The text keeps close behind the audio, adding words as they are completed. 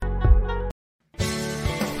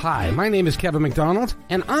Hi, my name is Kevin McDonald,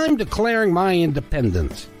 and I'm declaring my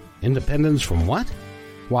independence. Independence from what?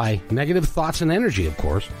 Why, negative thoughts and energy, of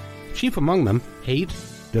course. Chief among them, hate,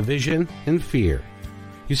 division, and fear.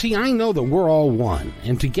 You see, I know that we're all one,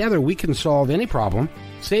 and together we can solve any problem,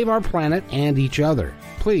 save our planet and each other.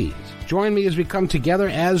 Please, join me as we come together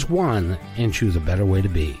as one and choose a better way to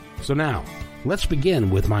be. So now, let's begin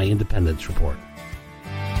with my Independence Report.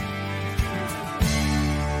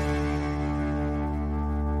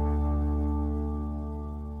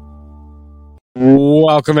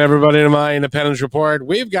 Welcome, everybody, to my Independence Report.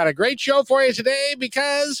 We've got a great show for you today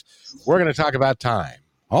because we're going to talk about time.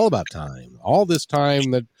 All about time. All this time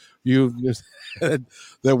that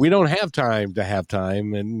that we don't have time to have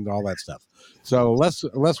time and all that stuff. So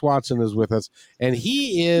Les Watson is with us, and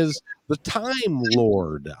he is the Time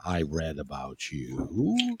Lord. I read about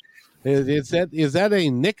you. Is that a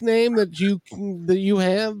nickname that you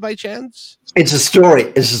have by chance? It's a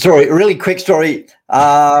story. A really quick story.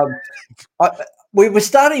 We were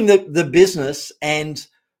starting the business, and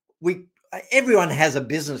everyone has a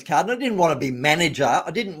business card. And I didn't want to be manager.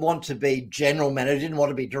 I didn't want to be general manager. I didn't want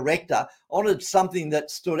to be director. I wanted something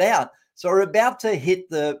that stood out. So we're about to hit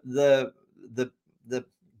the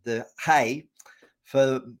hay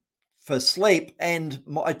for sleep, and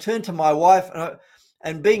I turned to my wife,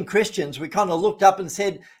 and being Christians, we kind of looked up and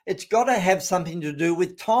said, "It's got to have something to do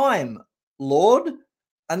with time, Lord."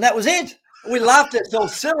 And that was it. We laughed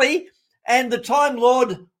ourselves silly, and the Time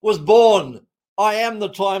Lord was born. I am the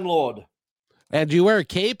Time Lord. And do you wear a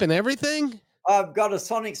cape and everything? I've got a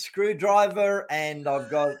sonic screwdriver, and I've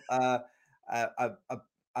got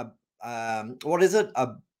what is it?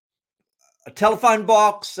 A telephone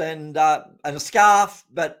box and a scarf.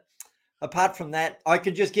 But apart from that, I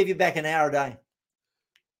could just give you back an hour a day.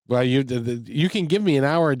 Well, you can give me an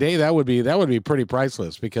hour a day. That would be pretty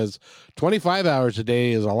priceless, because 25 hours a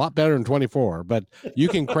day is a lot better than 24. But you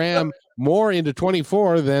can cram more into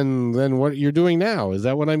 24 than what you're doing now. Is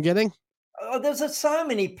that what I'm getting? There's so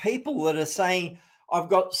many people that are saying, I've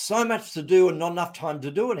got so much to do and not enough time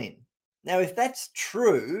to do it in. Now, if that's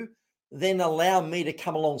true, then allow me to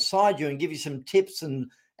come alongside you and give you some tips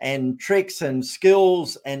and tricks and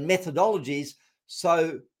skills and methodologies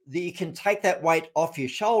so that you can take that weight off your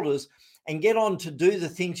shoulders and get on to do the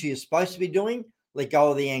things you're supposed to be doing, let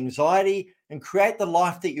go of the anxiety, and create the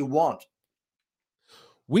life that you want.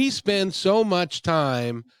 We spend so much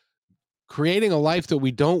time creating a life that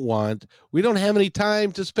we don't want. We don't have any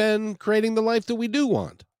time to spend creating the life that we do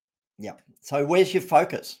want. Yeah. So where's your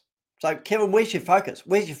focus? So Kevin, where's your focus?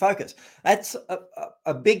 Where's your focus? That's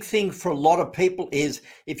a big thing for a lot of people, is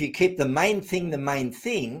if you keep the main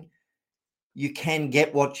thing, you can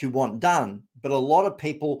get what you want done. But a lot of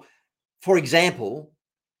people, for example,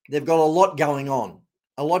 they've got a lot going on.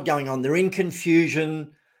 They're in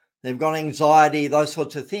confusion. They've got anxiety, those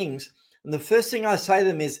sorts of things. And the first thing I say to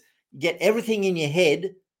them is, get everything in your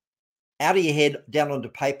head, out of your head, down onto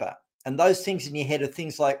paper. And those things in your head are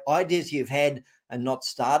things like ideas you've had and not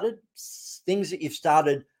started, things that you've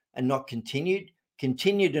started and not continued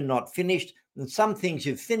and not finished, and some things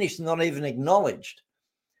you've finished and not even acknowledged.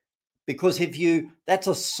 Because that's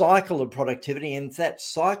a cycle of productivity, and if that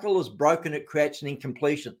cycle is broken, it creates an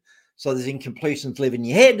incompletion. So there's incompletions live in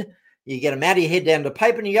your head. You get them out of your head down to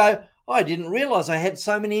paper, and you go, oh, I didn't realize I had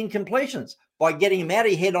so many incompletions. By getting them out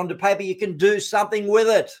of your head onto paper, you can do something with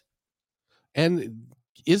it. And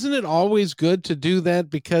isn't it always good to do that?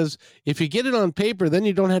 Because if you get it on paper, then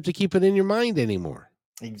you don't have to keep it in your mind anymore.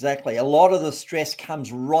 Exactly. A lot of the stress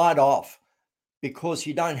comes right off because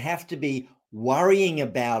you don't have to be worrying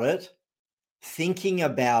about it, thinking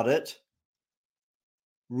about it,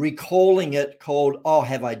 recalling it, called, oh,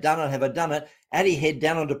 have I done it? Out of your head,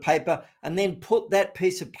 down onto paper, and then put that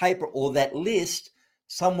piece of paper or that list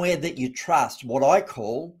somewhere that you trust, what I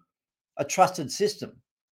call a trusted system.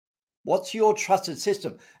 What's your trusted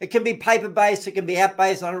system? It can be paper-based, it can be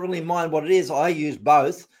app-based. I don't really mind what it is. I use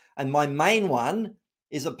both. And my main one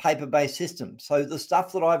is a paper-based system. So the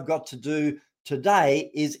stuff that I've got to do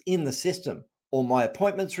today is in the system. All my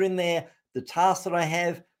appointments are in there, the tasks that I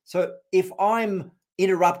have. So if I'm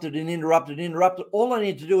interrupted, all I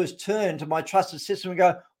need to do is turn to my trusted system and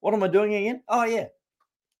go, what am I doing again? Oh, yeah.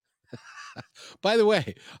 By the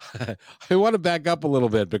way, I want to back up a little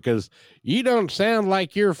bit because you don't sound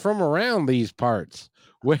like you're from around these parts.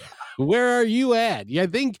 Where are you at? Yeah, I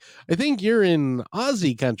think you're in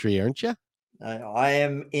Aussie country, aren't you? I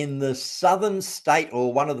am in the southern state,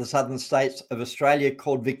 or one of the southern states of Australia,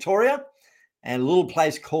 called Victoria, and a little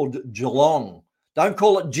place called Geelong. Don't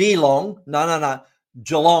call it Geelong. No.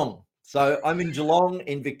 Geelong. So I'm in Geelong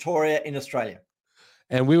in Victoria in Australia.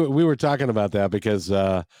 And we were talking about that because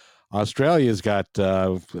Australia's got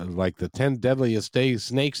like the 10 deadliest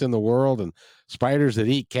snakes in the world, and spiders that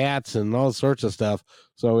eat cats and all sorts of stuff.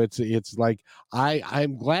 So it's like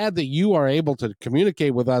I'm glad that you are able to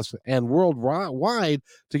communicate with us and worldwide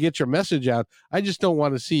to get your message out. I just don't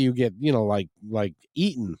want to see you get like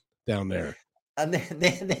eaten down there. And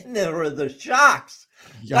then there are the sharks.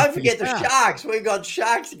 Don't forget the sharks. We've got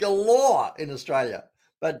sharks galore in Australia.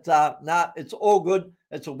 But no, it's all good.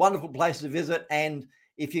 It's a wonderful place to visit. And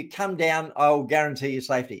if you come down, I'll guarantee you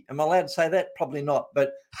safety. Am I allowed to say that? Probably not,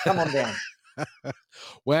 but come on down.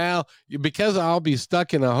 Well, because I'll be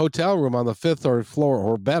stuck in a hotel room on the 5th floor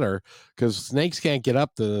or better, because snakes can't get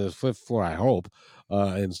up to the 5th floor, I hope,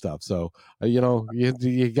 and stuff. So,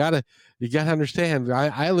 you gotta understand.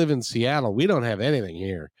 I live in Seattle. We don't have anything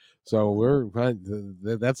here. So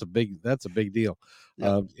that's a big deal.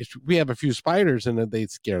 Yep. We have a few spiders, and they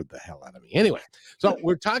scared the hell out of me. Anyway, so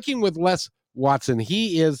we're talking with Les Watson.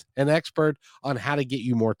 He is an expert on how to get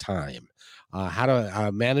you more time, how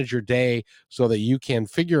to manage your day so that you can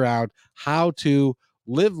figure out how to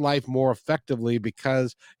live life more effectively,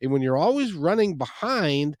 because when you're always running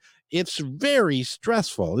behind, it's very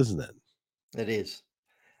stressful, isn't it? It is.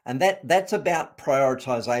 And that's about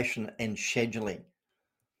prioritization and scheduling.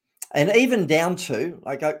 And even down to,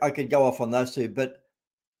 like, I could go off on those two, but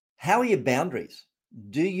how are your boundaries?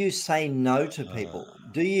 Do you say no to people?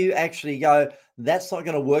 Do you actually go, that's not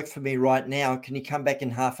going to work for me right now. Can you come back in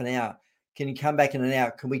half an hour? Can you come back in an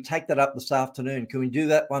hour? Can we take that up this afternoon? Can we do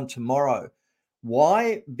that one tomorrow?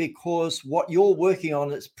 Why? Because what you're working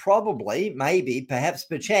on is probably, maybe, perhaps,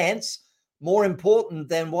 perchance, more important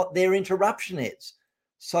than what their interruption is.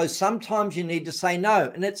 So sometimes you need to say no.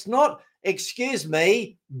 And it's not, excuse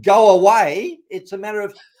me, go away. It's a matter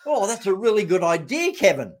of, oh, that's a really good idea,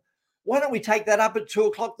 Kevin. Why don't we take that up at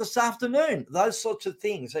 2:00 this afternoon? Those sorts of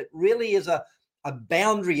things. It really is a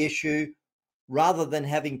boundary issue, rather than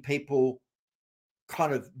having people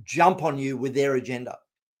kind of jump on you with their agenda.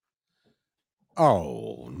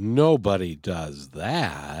 Oh, nobody does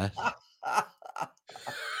that.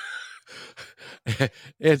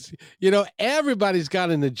 It's, everybody's got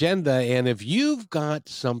an agenda. And if you've got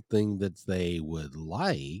something that they would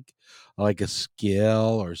like a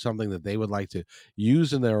skill or something that they would like to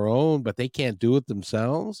use in their own, but they can't do it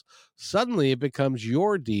themselves, suddenly it becomes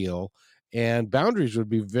your deal. And boundaries would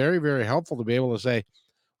be very, very helpful to be able to say,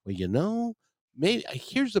 well, maybe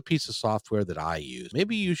here's a piece of software that I use.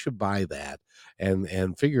 Maybe you should buy that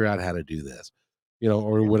and figure out how to do this,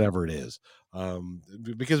 or whatever it is.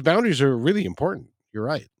 Because boundaries are really important. You're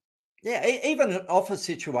right. Yeah, even an office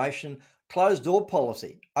situation, closed door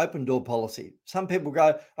policy, open door policy. Some people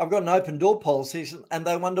go, I've got an open door policy, and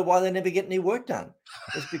they wonder why they never get any work done.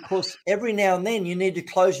 It's because every now and then you need to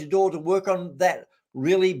close your door to work on that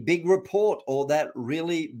really big report or that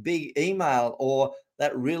really big email or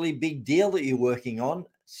that really big deal that you're working on,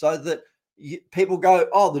 so that people go,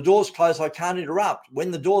 oh, the door's closed, I can't interrupt. When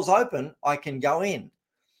the door's open, I can go in.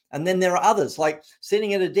 And then there are others, like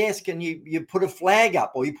sitting at a desk and you put a flag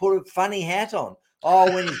up or you put a funny hat on.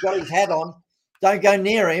 Oh, when he's got his hat on, don't go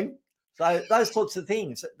near him. So those sorts of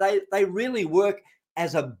things, they really work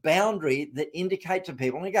as a boundary that indicate to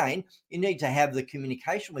people. And again, you need to have the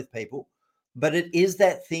communication with people, but it is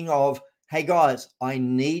that thing of, hey guys, I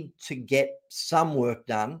need to get some work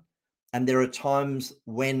done. And there are times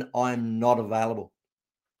when I'm not available.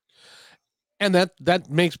 And that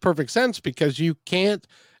makes perfect sense, because you can't,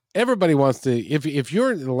 everybody wants to, if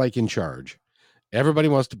you're like in charge, everybody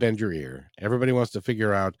wants to bend your ear. Everybody wants to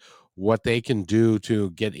figure out what they can do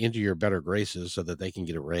to get into your better graces so that they can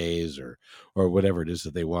get a raise or whatever it is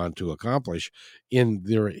that they want to accomplish in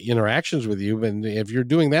their interactions with you. And if you're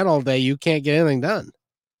doing that all day, you can't get anything done.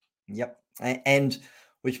 Yep. And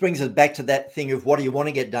which brings us back to that thing of what do you want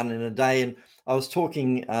to get done in a day? And I was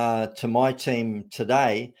talking to my team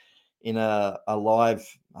today in a live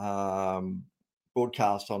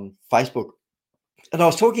broadcast on Facebook. And I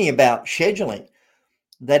was talking about scheduling,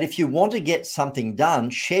 that if you want to get something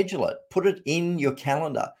done, schedule it, put it in your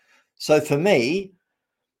calendar. So for me,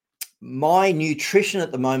 my nutrition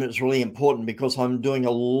at the moment is really important, because I'm doing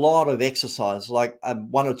a lot of exercise, like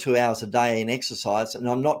 1 or 2 hours a day in exercise, and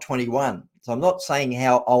I'm not 21. So I'm not saying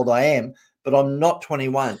how old I am, but I'm not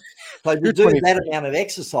 21. So to do that amount of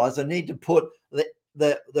exercise, I need to put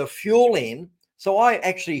the fuel in. So I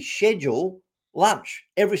actually schedule lunch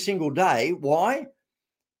every single day. Why?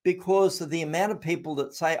 Because of the amount of people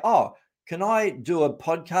that say, oh, can I do a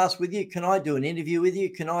podcast with you? Can I do an interview with you?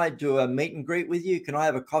 Can I do a meet and greet with you? Can I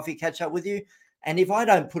have a coffee catch up with you? And if I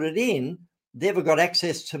don't put it in, they've got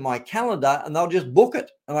access to my calendar and they'll just book it.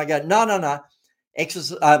 And I go, no.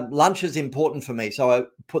 Exercise, lunch is important for me, so I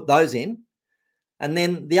put those in. And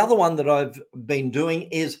then the other one that I've been doing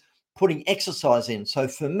is putting exercise in. So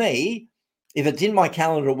for me, if it's in my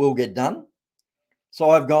calendar, it will get done. So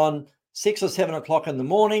I've gone 6 or 7 o'clock in the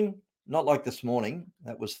morning, not like this morning,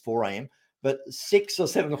 that was 4 a.m., but 6 or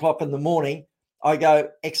 7 o'clock in the morning, I go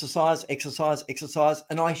exercise, exercise, exercise,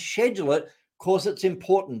 and I schedule it because it's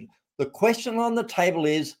important. The question on the table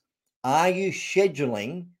is, are you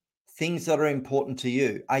scheduling things that are important to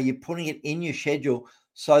you? Are you putting it in your schedule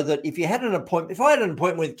so that if you had an appointment, if I had an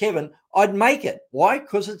appointment with Kevin, I'd make it. Why?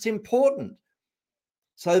 Because it's important.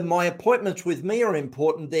 So my appointments with me are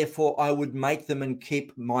important. Therefore, I would make them and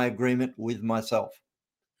keep my agreement with myself.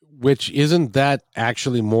 Which isn't that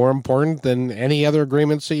actually more important than any other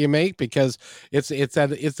agreements that you make? Because it's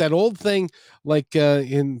that old thing, like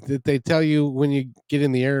in that they tell you when you get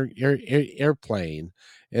in the airplane,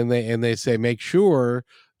 and they say make sure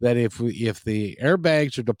that if the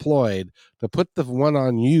airbags are deployed, to put the one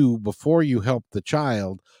on you before you help the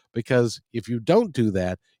child, because if you don't do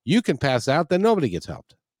that, you can pass out, then nobody gets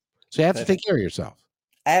helped. So you have to take care of yourself.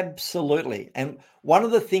 Absolutely. And one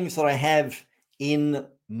of the things that I have in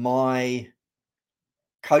my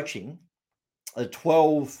coaching are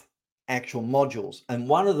 12 actual modules. And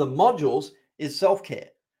one of the modules is self-care,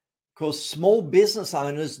 because small business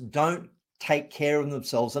owners don't take care of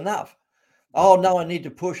themselves enough. Oh no, I need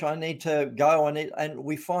to push, I need to go, and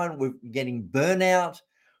we find we're getting burnout,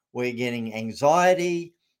 we're getting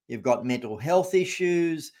anxiety, you've got mental health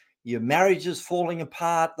issues, your marriage is falling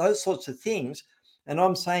apart, those sorts of things. And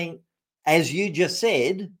I'm saying, as you just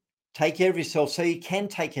said, take care of yourself so you can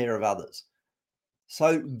take care of others.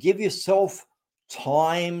 So give yourself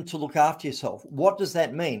time to look after yourself. What does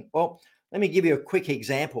that mean? Well, let me give you a quick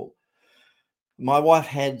example. My wife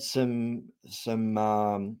had some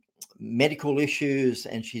medical issues,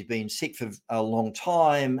 and she's been sick for a long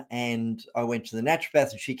time. And I went to the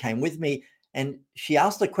naturopath, and she came with me, and she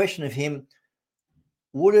asked the question of him,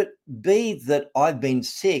 would it be that I've been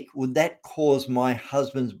sick? Would that cause my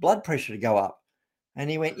husband's blood pressure to go up? And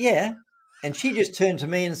he went, yeah. And she just turned to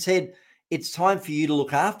me and said, it's time for you to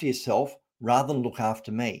look after yourself rather than look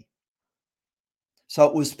after me. So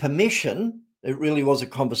it was permission. It really was a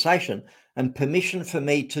conversation, and permission for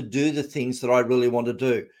me to do the things that I really want to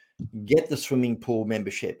do. Get the swimming pool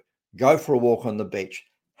membership, go for a walk on the beach,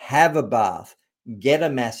 have a bath, get a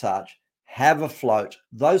massage, have a float,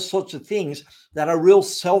 those sorts of things that are real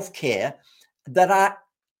self-care, that are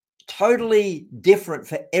totally different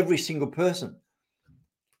for every single person.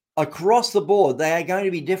 Across the board, they are going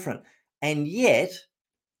to be different. And yet,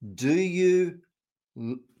 do you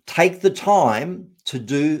take the time to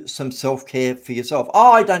do some self-care for yourself?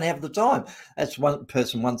 Oh, I don't have the time. That's one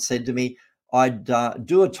person once said to me, I'd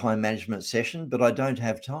do a time management session, but I don't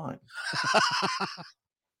have time.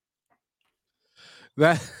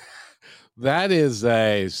 That is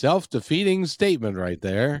a self-defeating statement right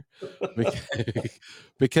there,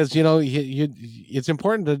 because it's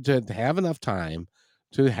important to have enough time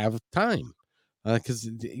to have time, because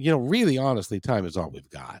really, honestly, time is all we've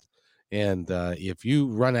got. And if you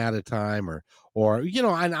run out of time, or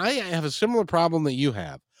and I have a similar problem that you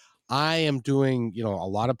have. I am doing a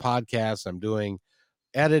lot of podcasts. I'm doing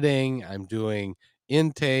editing. I'm doing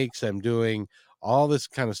intakes. I'm doing all this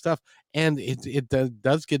kind of stuff, and it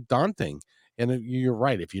does get daunting. And you're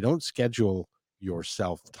right. If you don't schedule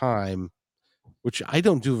yourself time, which I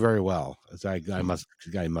don't do very well, as I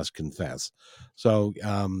must confess. So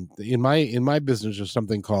in my business, there's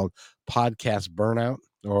something called podcast burnout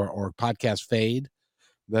or podcast fade.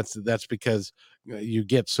 That's because you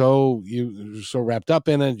get so wrapped up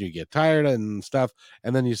in it, you get tired and stuff,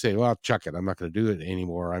 and then you say, well, chuck it, I'm not going to do it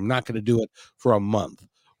anymore, I'm not going to do it for a month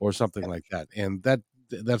or something like that. And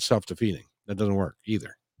that's self-defeating. That doesn't work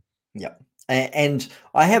either. Yeah. And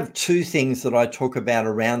I have two things that I talk about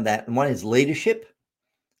around that, and one is leadership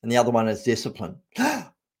and the other one is discipline.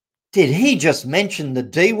 Did he just mention the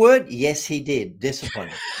D word? Yes, he did. Discipline.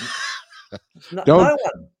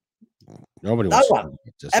 Nobody wants to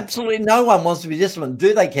be disciplined. Absolutely no one wants to be disciplined,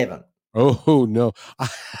 do they, Kevin? Oh no.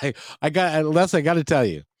 I got to tell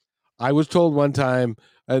you, I was told one time,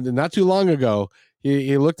 not too long ago,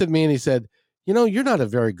 he looked at me and he said, you're not a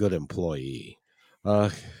very good employee,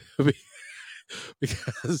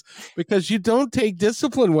 because you don't take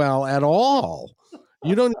discipline well at all.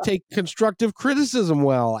 You don't take constructive criticism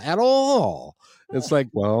well at all. It's like,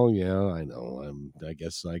 well, yeah, I know. I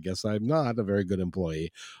guess I'm not a very good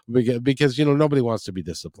employee, because nobody wants to be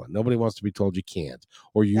disciplined. Nobody wants to be told you can't,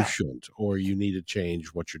 or you shouldn't, or you need to change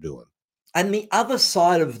what you're doing. And the other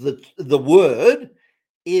side of the word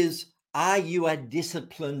is, are you a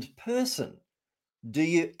disciplined person? do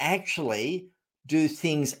you actually do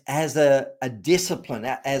things as a discipline,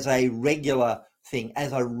 as a regular thing,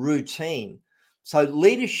 as a routine? So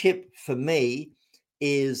leadership for me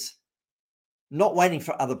is not waiting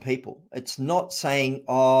for other people. It's not saying,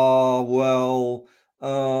 oh, well,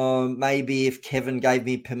 maybe if Kevin gave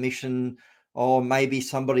me permission, or maybe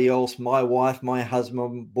somebody else, my wife, my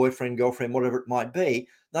husband, boyfriend, girlfriend, whatever it might be.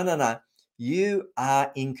 No. You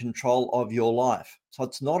are in control of your life. So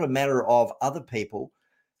it's not a matter of other people.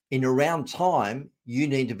 In around time, you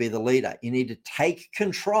need to be the leader. You need to take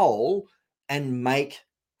control and make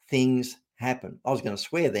things happen. I was going to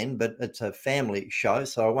swear then, but it's a family show,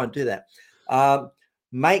 so I won't do that.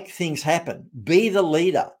 Make things happen. Be the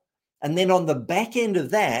leader. And then on the back end of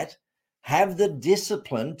that, have the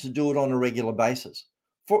discipline to do it on a regular basis.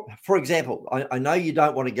 For example, I know you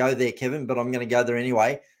don't want to go there, Kevin, but I'm going to go there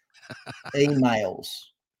anyway. Emails.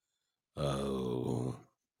 Oh.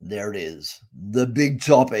 There it is. The big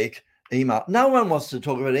topic, email. No one wants to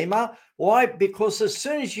talk about email. Why? Because as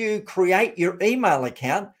soon as you create your email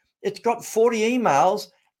account, it's got 40 emails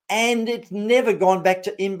and it's never gone back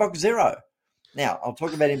to inbox zero. Now, I'll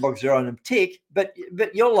talk about inbox zero in a tick, but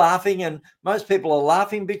you're laughing, and most people are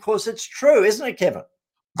laughing because it's true, isn't it, Kevin?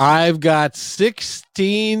 I've got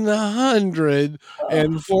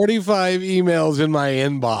 1,645 emails in my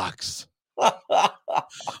inbox.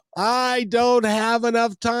 I don't have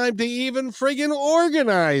enough time to even friggin'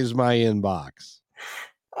 organize my inbox.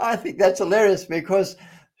 I think that's hilarious because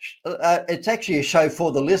it's actually a show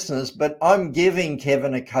for the listeners, but I'm giving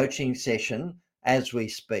Kevin a coaching session as we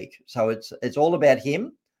speak. So it's all about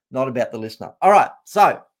him, not about the listener. All right.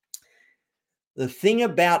 So the thing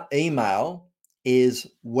about email is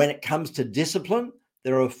when it comes to discipline,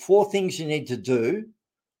 there are 4 things you need to do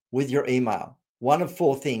with your email. One of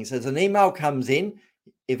 4 things. As an email comes in,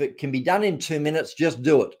 if it can be done in 2 minutes, just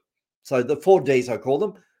do it. So the 4 Ds, I call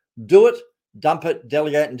them: do it, dump it,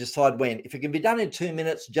 delegate, and decide when. If it can be done in 2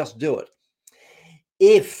 minutes, just do it.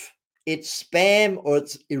 If it's spam or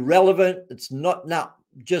it's irrelevant, it's not, no,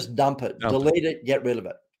 just dump it, delete it, get rid of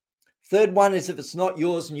it. Third one is if it's not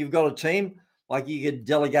yours and you've got a team, like you could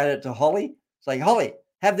delegate it to Holly. Say, Holly,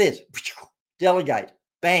 have this. Delegate.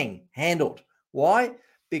 Bang. Handled. Why?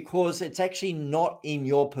 Because it's actually not in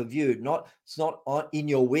your purview. It's not in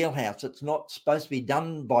your wheelhouse. It's not supposed to be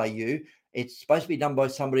done by you. It's supposed to be done by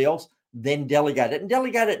somebody else. Then delegate it. And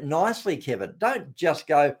delegate it nicely, Kevin. Don't just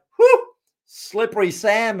go, whoo, slippery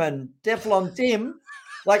Sam and Teflon Tim.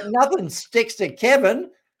 Like nothing sticks to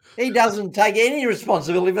Kevin. He doesn't take any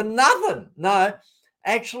responsibility for nothing. No,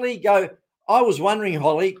 actually go, I was wondering,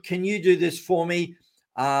 Holly, can you do this for me?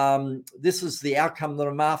 This is the outcome that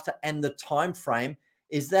I'm after and the time frame.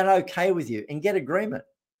 Is that okay with you? And get agreement.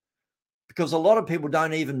 Because a lot of people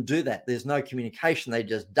don't even do that. There's no communication. They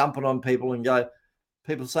just dump it on people and go,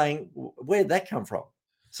 people saying, where'd that come from?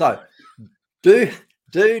 So do,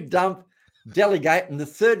 dump, delegate. And the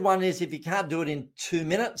third one is if you can't do it in 2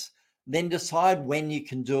 minutes, then decide when you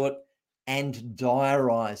can do it and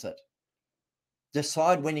diarize it.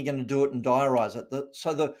 Decide when you're going to do it and diarize it.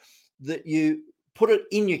 So that you put it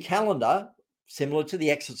in your calendar, similar to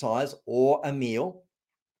the exercise or a meal,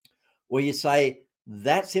 where you say,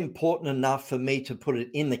 that's important enough for me to put it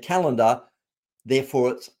in the calendar.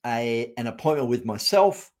 Therefore, it's an appointment with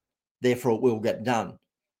myself. Therefore, it will get done.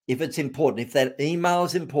 If it's important, if that email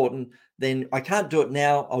is important, then I can't do it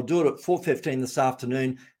now. I'll do it at 4:15 this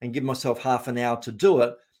afternoon and give myself half an hour to do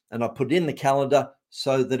it. And I put it in the calendar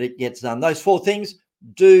so that it gets done. Those 4 things: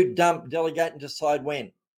 do, dump, delegate, and decide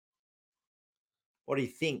when. What do you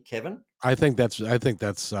think, Kevin? I think that's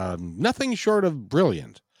nothing short of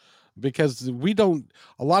brilliant, because a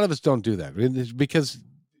lot of us don't do that, because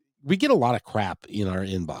we get a lot of crap in our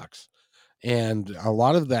inbox, and a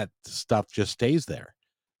lot of that stuff just stays there.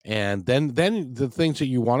 And then the things that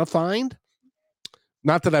you want to find,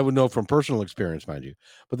 not that I would know from personal experience, mind you,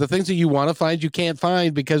 but the things that you want to find, you can't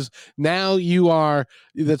find, because now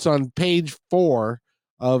that's on page 4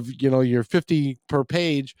 of, your 50 per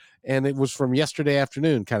page, and it was from yesterday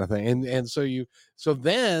afternoon kind of thing. And so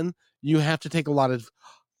then you have to take a lot of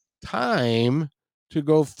time to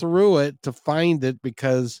go through it to find it,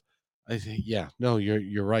 because I think,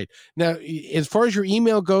 you're right. Now, as far as your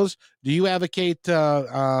email goes, do you advocate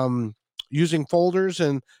using folders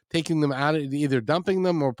and taking them out, either dumping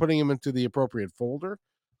them or putting them into the appropriate folder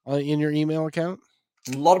in your email account?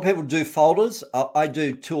 A lot of people do folders. I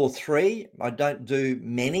do 2 or 3. I don't do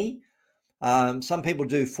many. Some people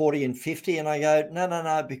do 40 and 50, and I go,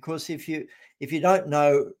 no, because if you don't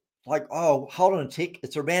know, like, oh, hold on a tick,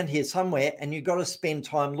 it's around here somewhere, and you've got to spend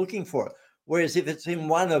time looking for it. Whereas if it's in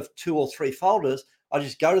one of 2 or 3 folders, I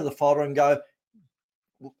just go to the folder and go,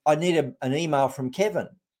 I need an email from Kevin,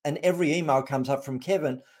 and every email comes up from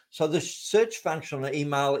Kevin. So the search function on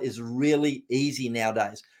email is really easy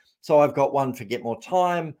nowadays. So I've got one for Get More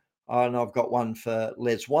Time, and I've got one for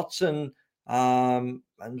Les Watson, and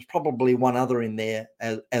there's probably one other in there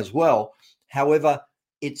as well. However,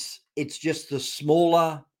 it's just the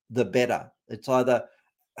smaller, the better. It's either,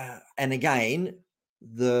 and again,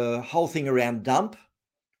 the whole thing around dump,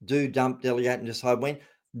 do, dump, delegate, and decide when.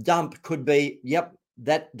 Dump could be, yep,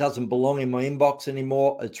 that doesn't belong in my inbox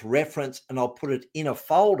anymore. It's reference, and I'll put it in a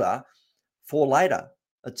folder for later.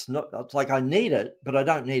 It's like I need it, but I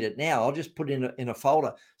don't need it now. I'll just put it in a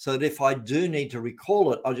folder so that if I do need to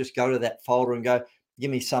recall it, I'll just go to that folder and go,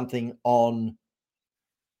 give me something on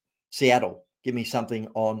Seattle. Give me something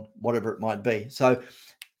on whatever it might be. So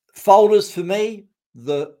folders for me,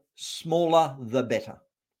 the smaller, the better.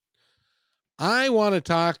 I want to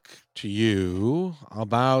talk to you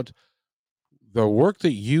about the work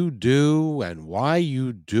that you do and why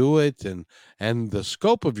you do it, and the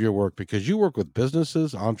scope of your work, because you work with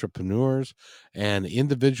businesses, entrepreneurs, and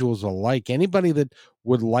individuals alike. Anybody that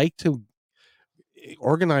would like to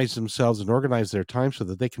organize themselves and organize their time so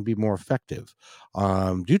that they can be more effective.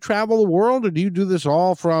 Do you travel the world, or do you do this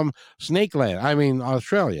all from Australia? I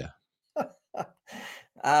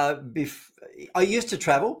used to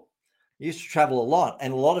travel. I used to travel a lot,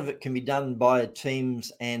 and a lot of it can be done by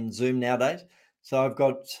Teams and Zoom nowadays. So I've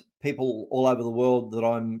got people all over the world that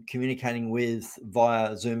I'm communicating with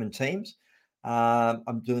via Zoom and Teams.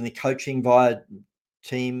 I'm doing the coaching via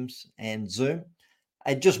Teams and Zoom.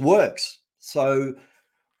 It just works. So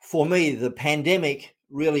for me, the pandemic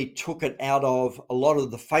really took it out of a lot of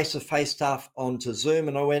the face-to-face stuff onto Zoom.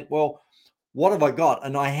 And I went, well, what have I got?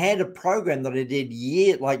 And I had a program that I did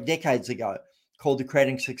decades ago called the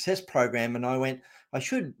Creating Success Program. And I went, I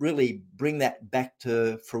should really bring that back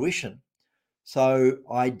to fruition. So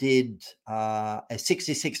I did a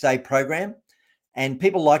 66-day program, and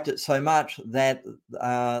people liked it so much that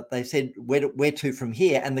they said, where to from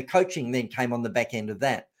here? And the coaching then came on the back end of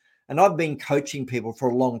that. And I've been coaching people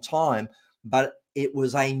for a long time, but it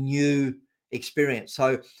was a new experience.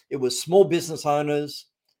 So it was small business owners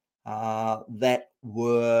that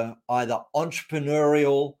were either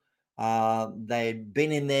entrepreneurial, they'd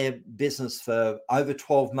been in their business for over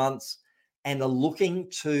 12 months, and are looking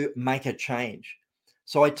to make a change.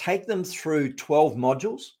 So I take them through 12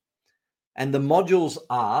 modules, and the modules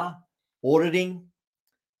are auditing,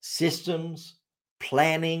 systems,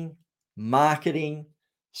 planning, marketing,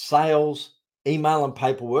 sales, email and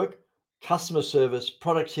paperwork, customer service,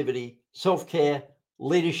 productivity, self-care,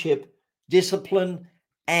 leadership, discipline,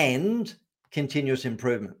 and continuous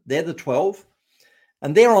improvement. They're the 12.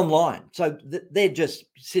 And they're online. So they're just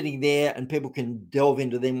sitting there, and people can delve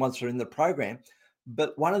into them once they're in the program.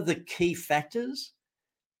 But one of the key factors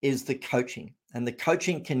is the coaching. And the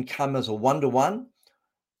coaching can come as a one-to-one.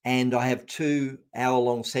 And I have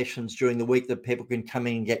 2-hour-long sessions during the week that people can come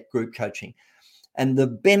in and get group coaching. And the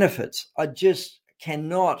benefits, I just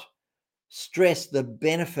cannot stress the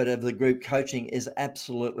benefit of the group coaching is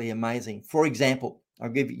absolutely amazing. For example, I'll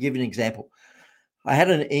give you an example. I had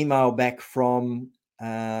an email back from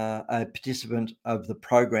a participant of the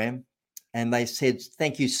program, and they said,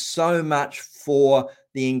 thank you so much for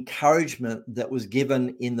the encouragement that was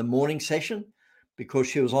given in the morning session, because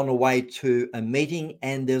she was on her way to a meeting,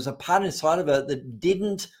 and there's a part inside of her that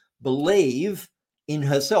didn't believe in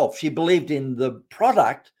herself. She believed in the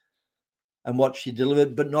product and what she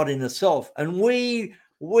delivered, but not in herself. And we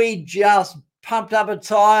just pumped up her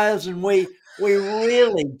tires, and we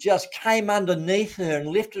really just came underneath her and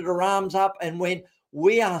lifted her arms up and went,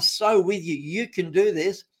 we are so with you. You can do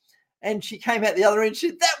this. And she came out the other end and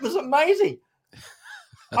said, that was amazing.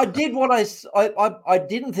 I did what I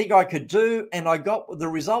didn't think I could do, and I got the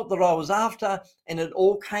result that I was after, and it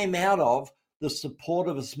all came out of the support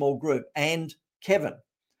of a small group. And Kevin,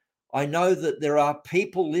 I know that there are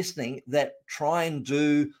people listening that try and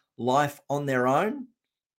do life on their own.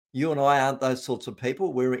 You and I aren't those sorts of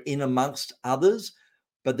people. We're in amongst others,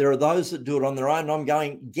 but there are those that do it on their own. I'm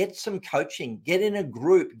going, get some coaching, get in a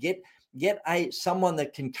group, get someone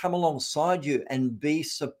that can come alongside you and be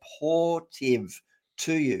supportive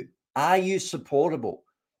to you. Are you supportable,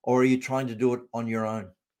 or are you trying to do it on your own?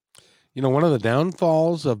 You know, one of the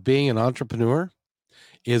downfalls of being an entrepreneur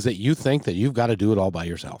is that you think that you've got to do it all by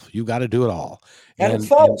yourself. You've got to do it all. And it's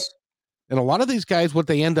false. And a lot of these guys, what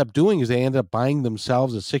they end up doing is they end up buying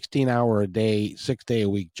themselves a 16-hour-a-day,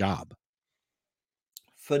 6-day-a-week job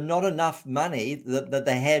for not enough money that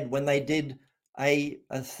they had when they did a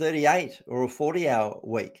 38 or a 40-hour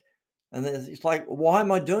week. And it's like, why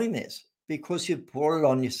am I doing this? Because you brought it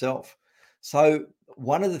on yourself. So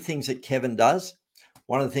one of the things that Kevin does,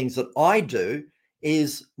 one of the things that I do,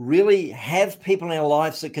 is really have people in our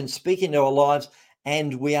lives that can speak into our lives,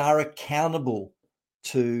 and we are accountable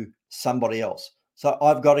to somebody else. So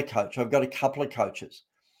I've got a coach. I've got a couple of coaches.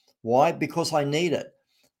 Why? Because I need it.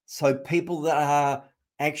 So people that are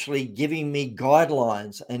actually giving me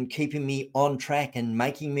guidelines and keeping me on track and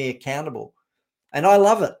making me accountable. And I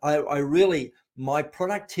love it. I really, my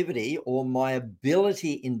productivity or my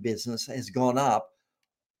ability in business has gone up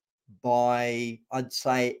by, I'd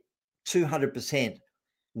say, 200%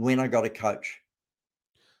 when I got a coach.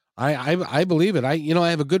 I believe it. I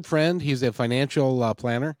have a good friend. He's a financial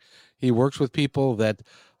planner. He works with people that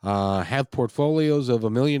have portfolios of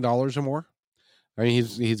 $1 million or more. I mean,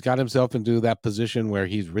 he's got himself into that position where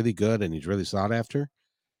he's really good and he's really sought after.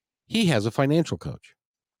 He has a financial coach.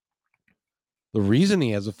 The reason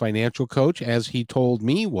he has a financial coach, as he told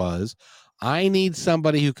me, was I need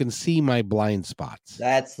somebody who can see my blind spots.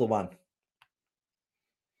 That's the one.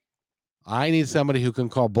 I need somebody who can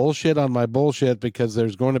call bullshit on my bullshit, because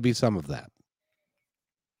there's going to be some of that.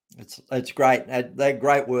 It's great. They're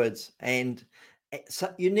great words. And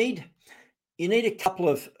so you need a couple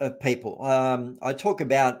of people. I talk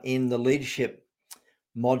about in the leadership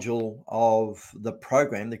module of the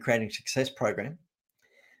program, the Creating Success program,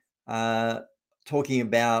 talking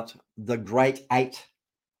about the great 8,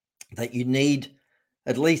 that you need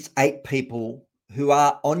at least 8 people who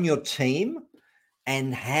are on your team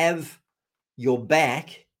and have your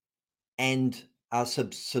back and are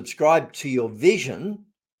subscribed to your vision,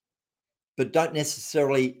 but don't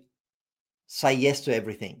necessarily say yes to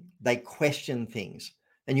everything. They question things.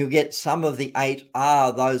 And you'll get some of the 8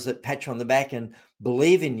 are those that pat you on the back and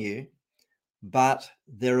believe in you, but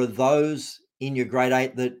there are those in your grade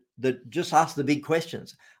 8 that just ask the big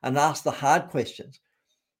questions and ask the hard questions.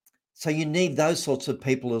 So you need those sorts of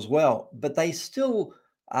people as well, but they still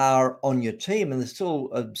are on your team and they're still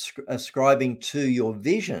ascribing to your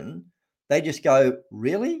vision. They just go,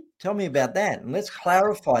 really? Tell me about that. And let's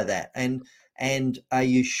clarify that. And are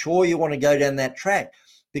you sure you want to go down that track?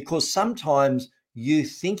 Because sometimes you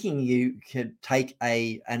thinking you could take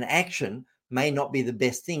an action may not be the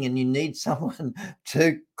best thing. And you need someone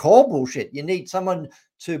to call bullshit. You need someone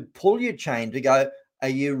to pull your chain to go, are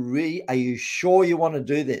you sure you want to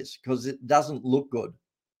do this? Because it doesn't look good.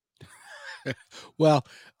 Well,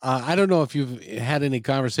 I don't know if you've had any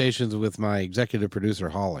conversations with my executive producer,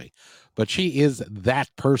 Holly, but she is that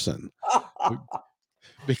person.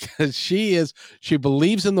 Because she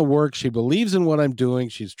believes in the work. She believes in what I'm doing.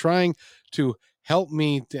 She's trying to help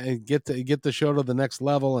me to get the show to the next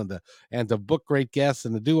level and to book great guests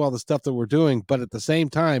and to do all the stuff that we're doing. But at the same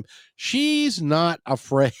time, she's not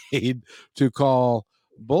afraid to call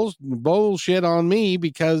bullshit on me,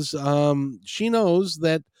 because she knows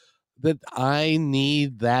that I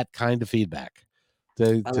need that kind of feedback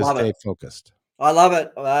to stay focused. I love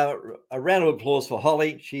it. A round of applause for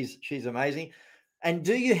Holly. She's amazing. And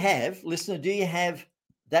do you have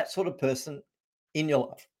that sort of person in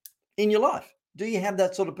your life? Do you have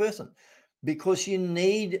that sort of person? Because you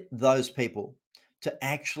need those people to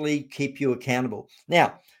actually keep you accountable.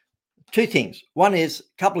 Now, 2 things. One is a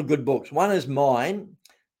couple of good books. One is mine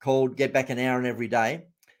called Get Back an Hour in Every Day.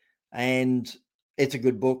 And it's a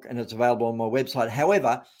good book and it's available on my website.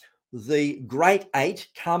 However, the Great 8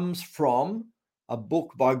 comes from a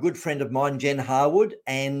book by a good friend of mine, Jen Harwood,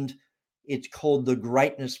 and it's called The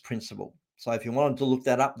Greatness Principle. So if you wanted to look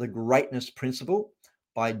that up, The Greatness Principle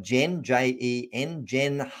by Jen, Jen,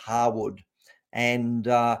 Jen Harwood. And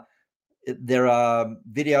there are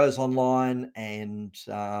videos online, and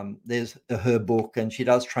there's her book, and she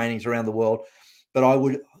does trainings around the world. But I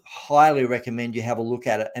would highly recommend you have a look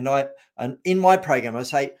at it. And in my program, I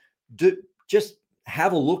say, just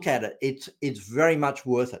have a look at it. It's very much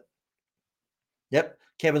worth it. Yep,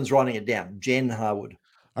 Kevin's writing it down. Jen Harwood.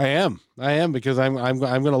 I am because I'm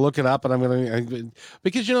going to look it up, and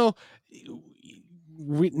because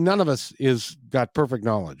none of us is got perfect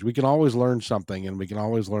knowledge. We can always learn something, and we can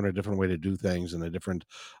always learn a different way to do things and a different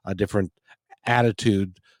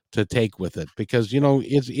attitude to take with it, because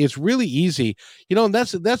it's really easy, and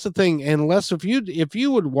that's the thing. And Les, if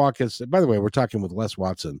you would walk us, by the way, we're talking with Les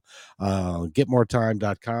Watson,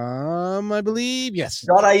 getmoretime.com, I believe. Yes.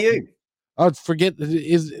 .au. Oh,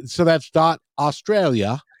 so that's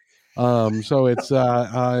 .Australia. So it's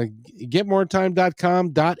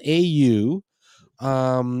getmoretime.com.au.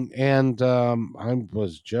 I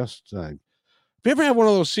was just have you ever had one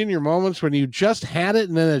of those senior moments when you just had it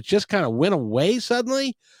and then it just kind of went away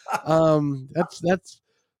suddenly? That's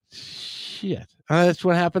shit. That's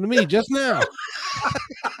what happened to me just now.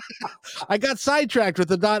 I got sidetracked with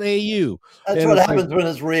the .au. That's And what it's happens when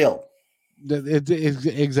it's real.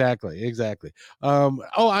 Exactly.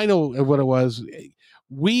 I know what it was.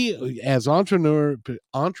 We, as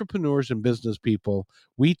entrepreneurs and business people,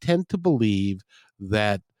 we tend to believe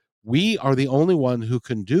that we are the only one who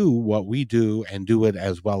can do what we do and do it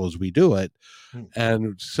as well as we do it.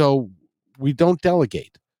 And so we don't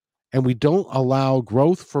delegate, and we don't allow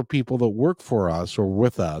growth for people that work for us or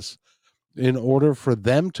with us in order for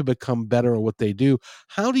them to become better at what they do.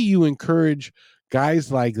 How do you encourage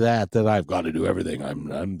guys like that I've got to do everything?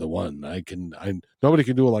 I'm the one. Nobody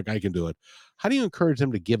can do it like I can do it. How do you encourage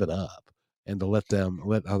them to give it up and to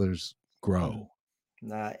let others grow?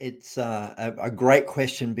 No, it's a great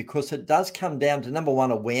question, because it does come down to, number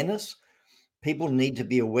one, awareness. People need to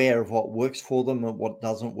be aware of what works for them and what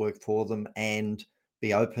doesn't work for them, and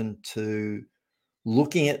be open to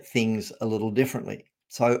looking at things a little differently.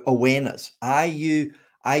 So awareness. Are you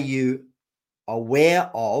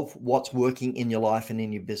aware of what's working in your life and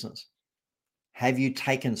in your business? Have you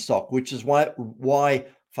taken stock? Which is why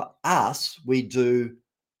for us, we do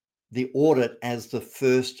the audit as the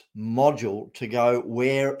first module to go,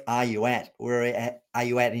 where are you at? Where are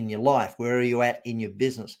you at in your life? Where are you at in your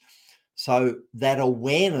business? So that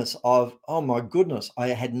awareness of, oh my goodness, I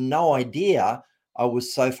had no idea I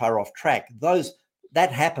was so far off track.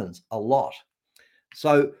 That happens a lot.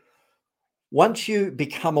 So once you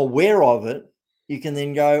become aware of it, you can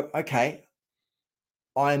then go, okay,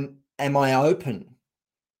 am I open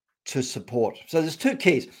to support? So there's two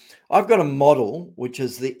keys. I've got a model, which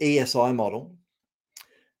is the ESI model,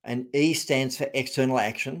 and E stands for external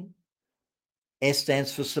action, S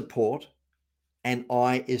stands for support, and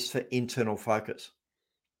I is for internal focus.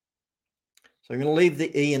 So I'm going to leave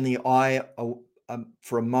the E and the I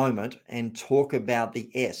for a moment and talk about the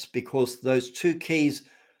S, because those two keys,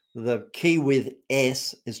 the key with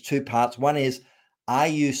S is two parts. One is, are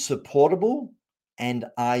you supportable, and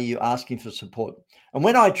are you asking for support? And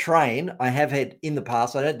when I train, I have had in the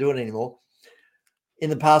past, I don't do it anymore. In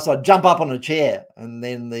the past, I'd jump up on a chair, and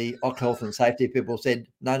then the health and safety people said,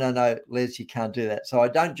 no, Les, you can't do that. So I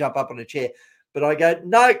don't jump up on a chair, but I go,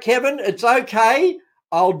 no, Kevin, it's okay.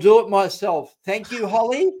 I'll do it myself. Thank you,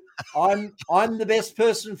 Holly. I'm the best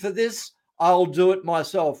person for this. I'll do it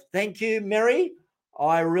myself. Thank you, Mary.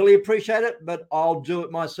 I really appreciate it, but I'll do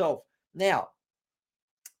it myself. Now,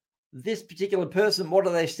 this particular person, what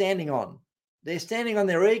are they standing on? They're standing on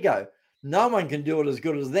their ego. No one can do it as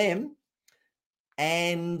good as them.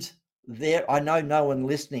 And I know no one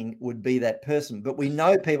listening would be that person, but we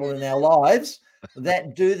know people in our lives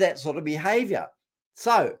that do that sort of behavior.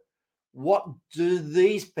 So what do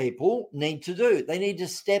these people need to do? They need to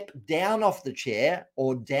step down off the chair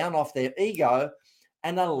or down off their ego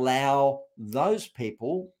and allow those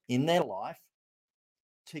people in their life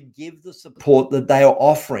to give the support that they are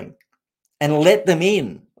offering and let them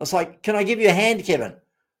in. It's like, can I give you a hand, Kevin?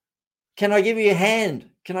 Can I give you a hand?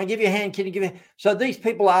 Can I give you a hand? Can you give me? So these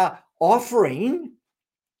people are offering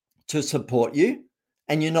to support you,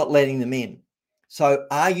 and you're not letting them in. So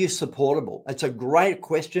are you supportable? It's a great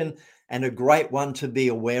question and a great one to be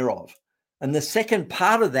aware of. And the second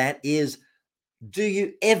part of that is, do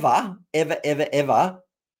you ever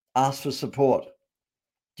ask for support?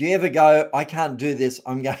 Do you ever go, I can't do this,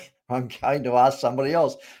 I'm going to ask somebody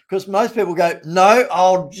else? Because most people go, no,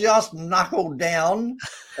 I'll just knuckle down.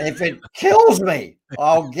 If it kills me,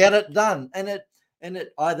 I'll get it done. And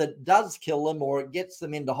it either does kill them, or it gets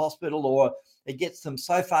them into hospital, or it gets them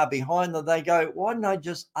so far behind that they go, why didn't I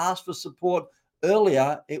just ask for support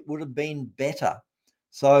earlier? It would have been better.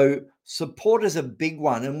 So support is a big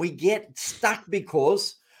one, and we get stuck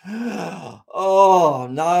because, oh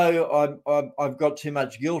no, I've got too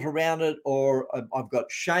much guilt around it, or I've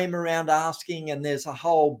got shame around asking, and there's a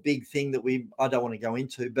whole big thing that I don't want to go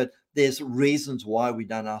into, but there's reasons why we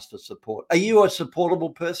don't ask for support. Are you a supportable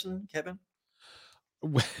person, Kevin?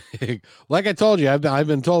 Like I told you, I've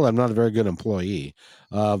been told I'm not a very good employee,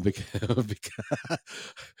 because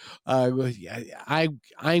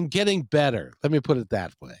I'm getting better. Let me put it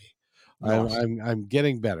that way. Nice. I'm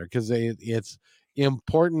getting better, because it's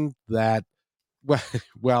important that,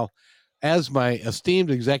 well, as my esteemed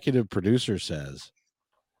executive producer says,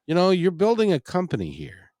 you're building a company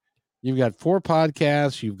here. You've got 4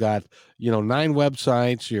 podcasts, you've got, 9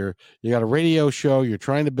 websites, you got a radio show, you're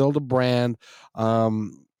trying to build a brand.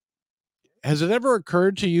 Has it ever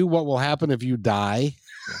occurred to you what will happen if you die?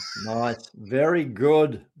 Nice. Very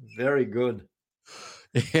good. Very good.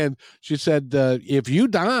 And she said, if you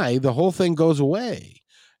die, the whole thing goes away,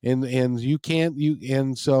 and you can't,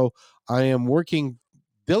 and so I am working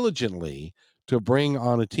diligently to bring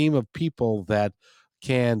on a team of people that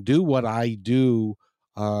can do what I do,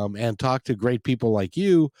 and talk to great people like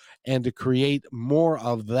you, and to create more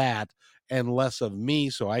of that and less of me,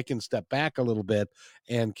 so I can step back a little bit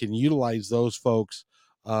and can utilize those folks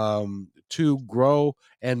to grow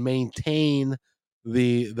and maintain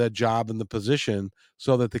the job and the position,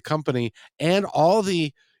 so that the company and all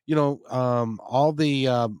the all the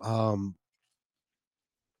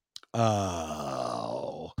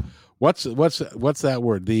what's that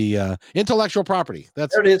word, the intellectual property.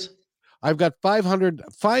 That's There it is. I've got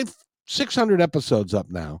 600 episodes up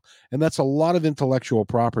now, and that's a lot of intellectual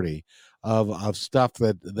property of stuff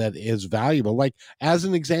that is valuable. Like, as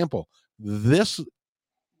an example, this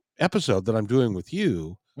episode that I'm doing with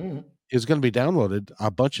you is going to be downloaded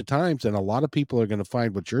a bunch of times, and a lot of people are going to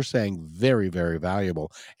find what you're saying very, very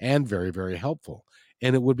valuable and very, very helpful.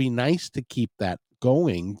 And it would be nice to keep that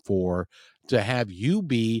going, to have you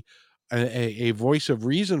be a voice of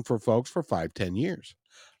reason for folks for 5-10 years.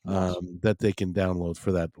 Nice. That they can download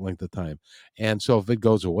for that length of time. And so if it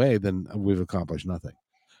goes away, then we've accomplished nothing.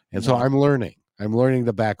 And so I'm learning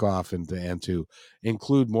to back off and to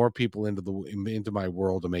include more people into my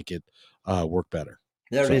world to make it work better.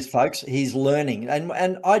 There it is, folks. He's learning,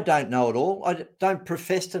 and I don't know it all. I don't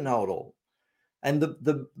profess to know it all. And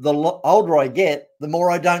the older I get, the more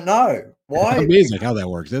I don't know. Why? Amazing how that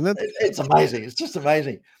works, isn't it? It's amazing. It's just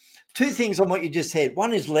amazing. Two things on what you just said.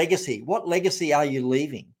 One is legacy. What legacy are you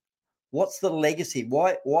leaving? What's the legacy?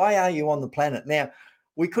 Why are you on the planet? Now,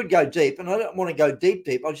 we could go deep, and I don't want to go deep.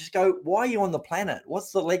 I'll just go, why are you on the planet?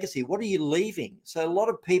 What's the legacy? What are you leaving? So a lot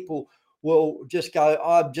of people will just go,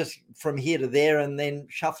 I'm just from here to there, and then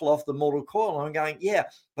shuffle off the mortal coil. And I'm going, yeah,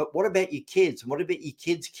 but what about your kids? And what about your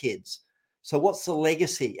kids' kids? So what's the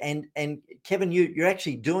legacy? And Kevin, you're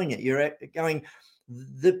actually doing it. You're going,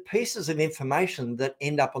 the pieces of information that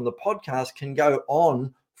end up on the podcast can go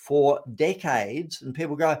on for decades, and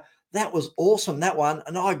people go, that was awesome, that one.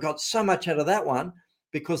 And I got so much out of that one,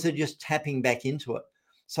 because they're just tapping back into it.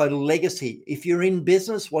 So legacy, if you're in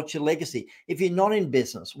business, what's your legacy? If you're not in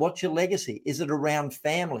business, what's your legacy? Is it around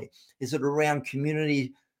family? Is it around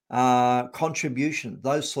community contribution?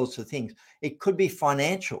 Those sorts of things. It could be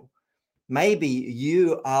financial. Maybe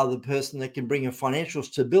you are the person that can bring a financial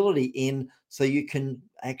stability in, so you can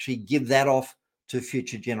actually give that off to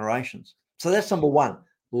future generations. So that's number one,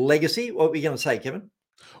 legacy. What were you going to say, Kevin?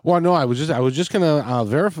 Well, no, I was just going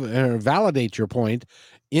to validate your point,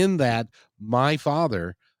 in that my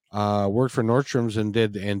father worked for Nordstrom's and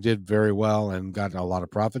did very well and got a lot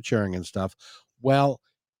of profit sharing and stuff. Well,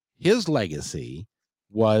 his legacy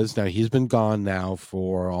was, now he's been gone now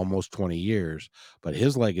for almost 20 years, but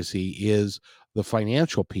his legacy is the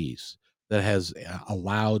financial piece that has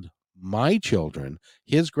allowed my children,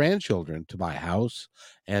 his grandchildren, to buy a house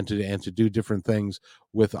and to do different things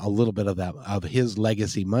with a little bit of that, of his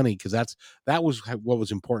legacy money, because that was what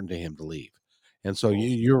was important to him to leave. And so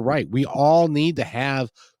you're right. We all need to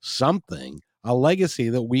have something, a legacy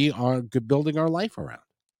that we are building our life around.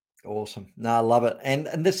 Awesome. No, I love it. And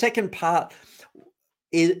the second part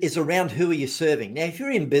is around, who are you serving? Now, if you're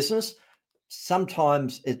in business,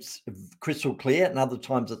 sometimes it's crystal clear and other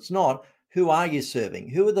times it's not. Who are you serving?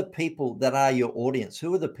 Who are the people that are your audience?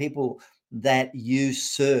 Who are the people that you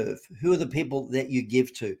serve? Who are the people that you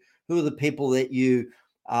give to? Who are the people that you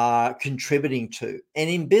are contributing to? And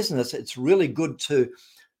in business, it's really good to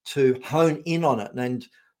hone in on it. And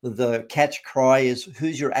the catch cry is,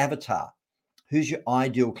 who's your avatar? Who's your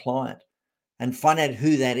ideal client? And find out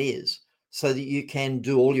who that is, so that you can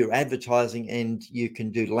do all your advertising and you can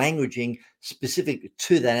do languaging specific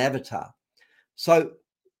to that avatar. So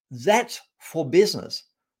that's for business.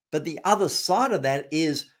 But the other side of that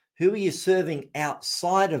is, who are you serving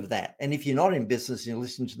outside of that? And if you're not in business and you're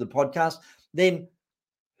listening to the podcast, then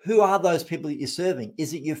who are those people that you're serving?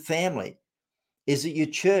 Is it your family? Is it your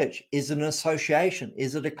church? Is it an association?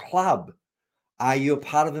 Is it a club? Are you a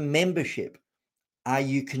part of a membership? Are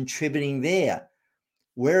you contributing there?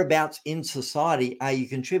 Whereabouts in society are you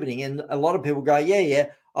contributing? And a lot of people go, yeah,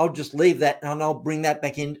 I'll just leave that and I'll bring that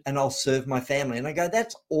back in and I'll serve my family. And I go,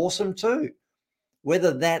 that's awesome too.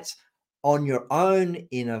 Whether that's on your own,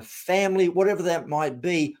 in a family, whatever that might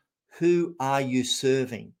be, who are you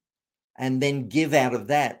serving? And then give out of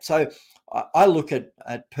that. So I look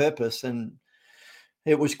at purpose, and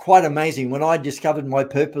it was quite amazing. When I discovered my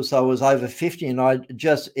purpose, I was over 50, and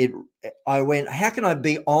I went, how can I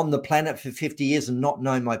be on the planet for 50 years and not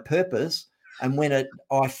know my purpose? And when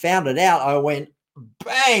I found it out, I went,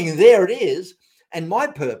 bang, there it is. And my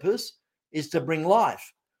purpose is to bring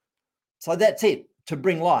life. So that's it, to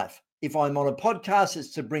bring life. If I'm on a podcast,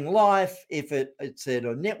 it's to bring life. If it's at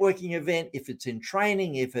a networking event, if it's in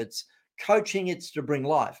training, if it's coaching, it's to bring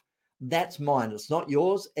life. That's mine. It's not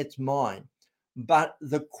yours, it's mine. But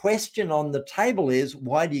the question on the table is,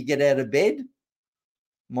 why do you get out of bed?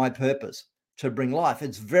 My purpose, to bring life.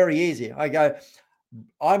 It's very easy. I go,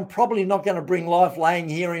 I'm probably not going to bring life laying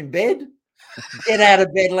here in bed. Get out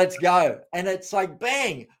of bed, let's go. And it's like,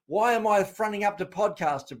 bang, why am I fronting up to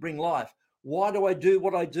podcasts to bring life? Why do I do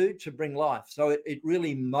what I do? To bring life. So it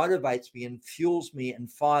really motivates me and fuels me and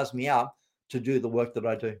fires me up to do the work that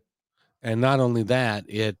I do. And not only that,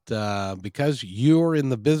 it because you're in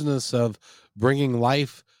the business of bringing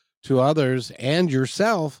life to others and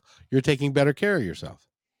yourself, you're taking better care of yourself.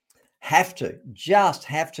 Just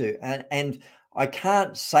have to. And I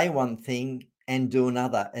can't say one thing and do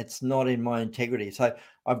another. It's not in my integrity. So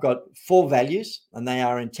I've got 4 values, and they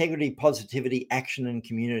are integrity, positivity, action, and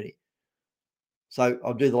community. So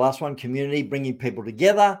I'll do the last one: community, bringing people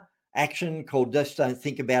together; action, called just don't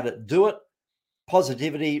think about it, do it;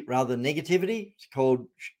 positivity rather than negativity, it's called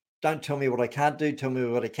don't tell me what I can't do, tell me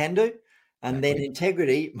what I can do. And then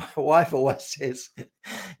integrity, my wife always says,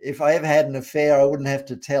 if I ever had an affair, I wouldn't have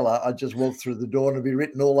to tell her. I'd just walk through the door and it'd be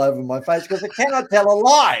written all over my face, because I cannot tell a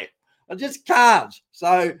lie. I just can't.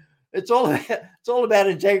 So it's all about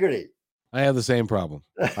integrity. I have the same problem.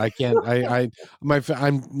 I can't.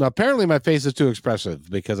 I'm apparently my face is too expressive,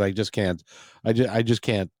 because I just can't. I just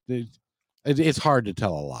can't. It's hard to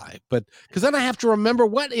tell a lie, but because then I have to remember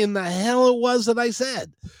what in the hell it was that I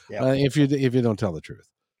said. Yep. If you don't tell the truth.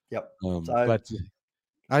 Yep. But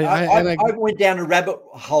I went down a rabbit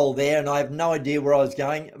hole there, and I have no idea where I was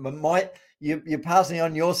going. You're passing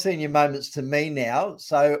on your senior moments to me now,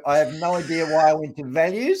 so I have no idea why I went to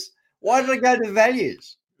values. Why did I go to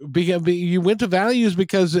values? Because you went to values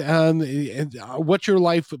because what your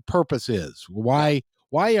life purpose is. Why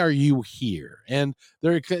are you here? And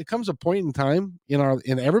there comes a point in time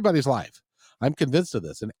in everybody's life. I'm convinced of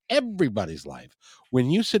this, in everybody's life,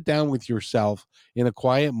 when you sit down with yourself in a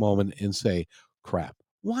quiet moment and say, crap,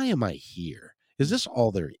 why am I here? Is this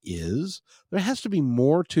all there is? There has to be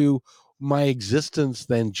more to my existence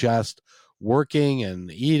than just working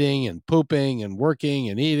and eating and pooping and working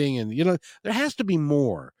and eating. And, there has to be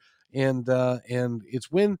more. And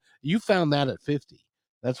it's when you found that at 50,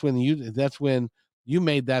 that's when you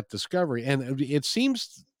made that discovery. And it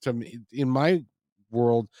seems to me, in my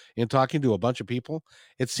world, in talking to a bunch of people,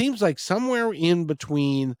 it seems like somewhere in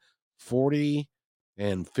between 40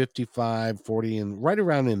 and 55, 40 and right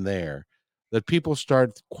around in there, that people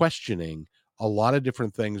start questioning a lot of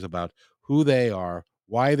different things about who they are,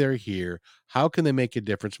 why they're here, how can they make a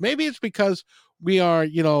difference. Maybe it's because we are,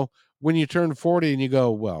 when you turn 40 and you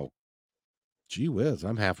go, well, gee whiz,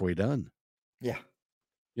 I'm halfway done. Yeah.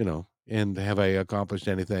 And have I accomplished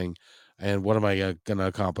anything? And what am I going to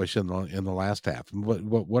accomplish in the last half? And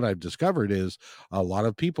what I've discovered is a lot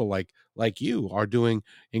of people like you are doing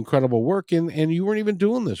incredible work, and you weren't even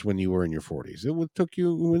doing this when you were in your 40s. It took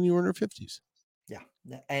you when you were in your 50s. Yeah,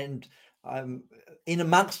 and in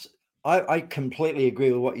amongst, I completely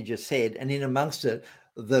agree with what you just said, and in amongst it,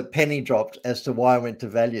 the penny dropped as to why I went to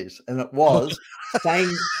values, and it was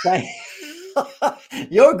saying,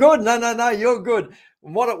 you're good. No, you're good.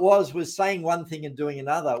 And what it was saying one thing and doing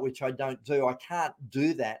another, which I don't do. I can't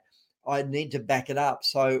do that. I need to back it up.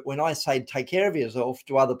 So when I say take care of yourself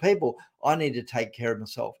to other people, I need to take care of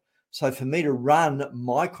myself. So for me to run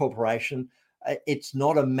my corporation, it's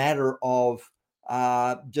not a matter of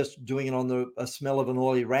just doing it on a smell of an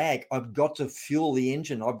oily rag. I've got to fuel the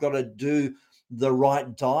engine. I've got to do the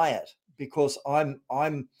right diet, because I'm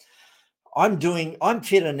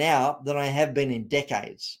fitter now than I have been in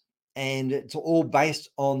decades. And it's all based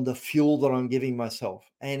on the fuel that I'm giving myself.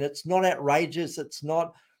 And it's not outrageous. It's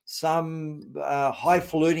not some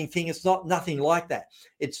highfalutin thing. It's nothing like that.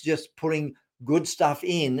 It's just putting good stuff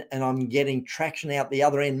in, and I'm getting traction out the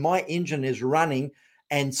other end. My engine is running.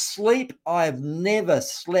 And sleep, I've never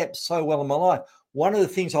slept so well in my life. One of the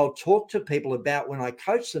things I'll talk to people about when I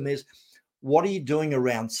coach them is, what are you doing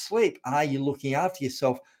around sleep? Are you looking after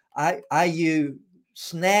yourself? Are you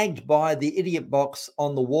snagged by the idiot box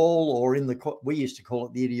on the wall, or we used to call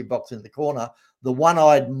it the idiot box in the corner, the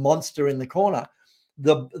one-eyed monster in the corner,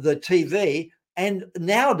 the TV? And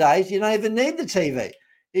nowadays, you don't even need the TV.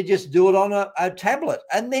 You just do it on a tablet.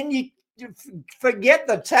 And then you forget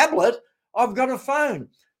the tablet. I've got a phone.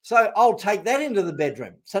 So I'll take that into the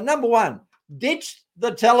bedroom. So number one, ditch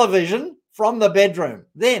the television from the bedroom.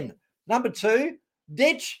 Then number two,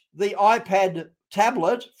 ditch the iPad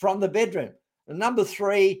tablet from the bedroom. And number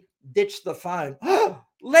three, ditch the phone.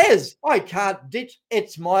 Les, I can't ditch.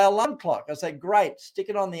 It's my alarm clock. I say, great, stick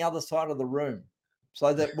it on the other side of the room,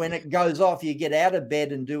 so that when it goes off, you get out of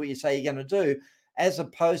bed and do what you say you're going to do. as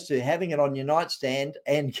opposed to having it on your nightstand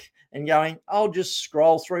and going, I'll just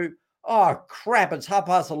scroll through. Oh, crap, it's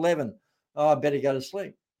 11:30. Oh, I better go to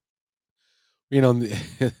sleep. And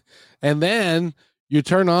then you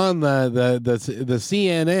turn on the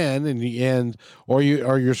CNN or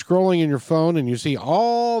you're scrolling in your phone and you see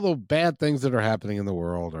all the bad things that are happening in the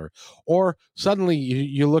world, or suddenly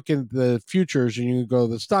you look at the futures and you go,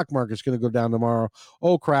 the stock market's going to go down tomorrow.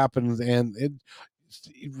 Oh crap. And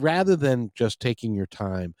rather than just taking your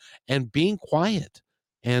time and being quiet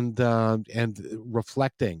and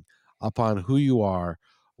reflecting upon who you are,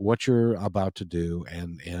 what you're about to do,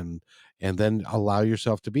 and then allow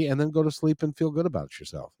yourself to be, and then go to sleep and feel good about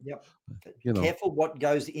yourself. Yep. Careful what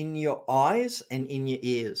goes in your eyes and in your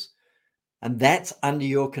ears. And that's under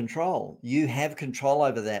your control. You have control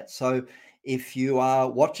over that. So if you are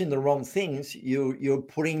watching the wrong things, you're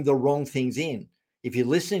putting the wrong things in. If you're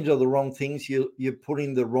listening to the wrong things, you're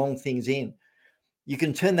putting the wrong things in. You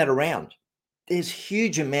can turn that around. There's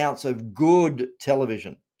huge amounts of good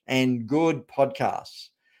television and good podcasts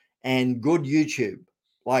and good YouTube,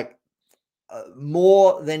 like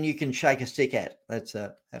more than you can shake a stick at. That's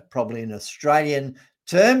probably an Australian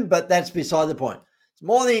term, but that's beside the point. It's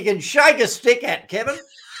more than you can shake a stick at, Kevin.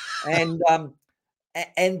 And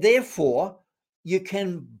therefore, you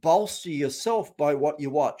can bolster yourself by what you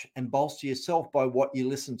watch and bolster yourself by what you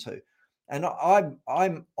listen to. And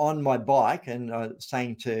I'm on my bike, and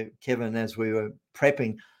saying to Kevin as we were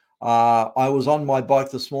prepping, I was on my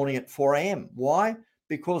bike this morning at 4 a.m. Why?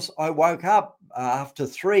 Because I woke up after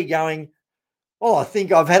 3 going, oh, I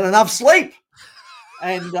think I've had enough sleep.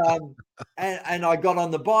 And I got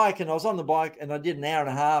on the bike, and I was on the bike, and I did an hour and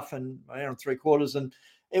a half and an hour and 3/4. And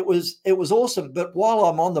it was awesome. But while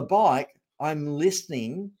I'm on the bike, I'm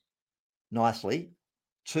listening nicely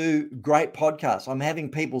to great podcasts. I'm having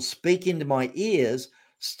people speak into my ears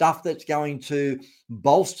stuff that's going to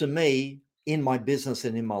bolster me in my business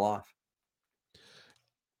and in my life.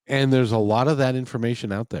 And there's a lot of that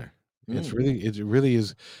information out there. It really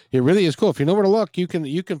is cool. If you know where to look, you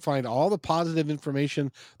can find all the positive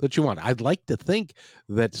information that you want. I'd like to think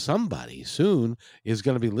that somebody soon is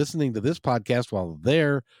going to be listening to this podcast while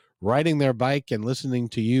they're riding their bike and listening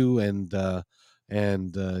to you, and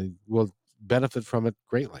will benefit from it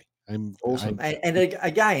greatly. Awesome. And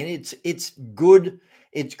again, it's good.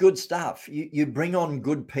 It's good stuff. You bring on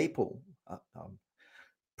good people.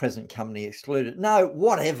 Present company excluded. No,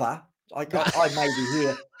 whatever. I may be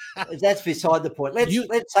here. That's beside the point.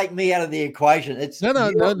 Let's take me out of the equation. It's no.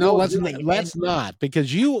 Let's not,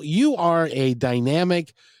 because you are a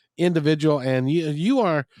dynamic individual, and you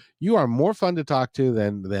are more fun to talk to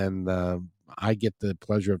than I get the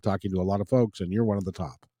pleasure of talking to a lot of folks, and you're one of the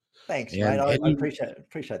top. Thanks, mate. I appreciate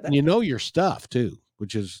that. And you know your stuff too,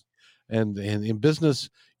 which is, and in business,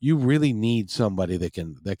 you really need somebody that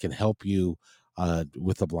can help you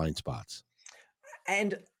with the blind spots.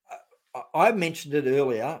 And I mentioned it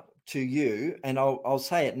earlier to you, and I'll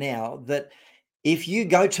say it now, that if you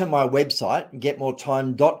go to my website,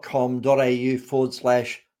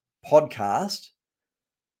 getmoretime.com.au/podcast,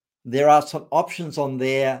 there are some options on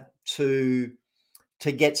there to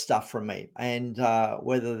get stuff from me. And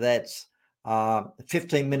whether that's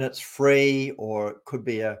 15 minutes free, or it could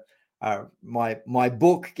be my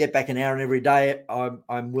book, Get Back an Hour in Every Day,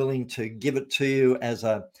 I'm willing to give it to you as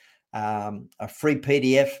a free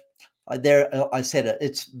PDF. I said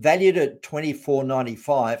it's valued at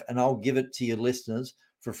 $24.95, and I'll give it to your listeners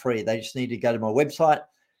for free. They just need to go to my website,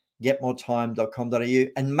 getmoretime.com.au,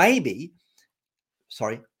 and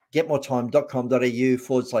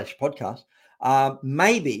getmoretime.com.au/podcast.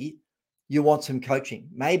 Maybe you want some coaching.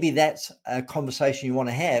 Maybe that's a conversation you want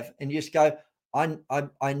to have, and you just go, I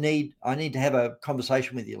need to have a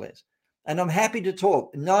conversation with you, Les. And I'm happy to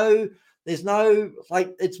talk. No, there's no,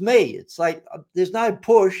 like, it's me. It's like, there's no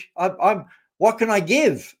push. What can I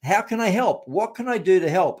give? How can I help? What can I do to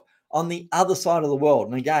help on the other side of the world?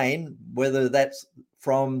 And again, whether that's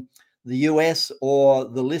from the US or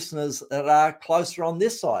the listeners that are closer on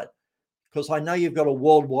this side, because I know you've got a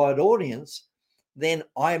worldwide audience, then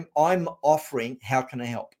I'm offering, how can I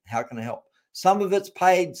help? How can I help? Some of it's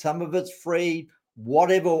paid, some of it's free,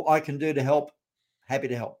 whatever I can do to help, happy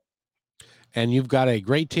to help. And you've got a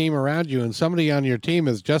great team around you, and somebody on your team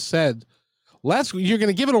has just said, Les, you're going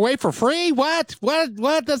to give it away for free? What?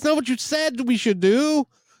 That's not what you said we should do.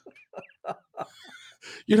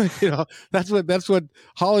 You know, that's what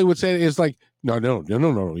Hollywood said is like, no.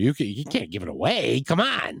 You can't give it away. Come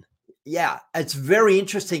on. Yeah, it's very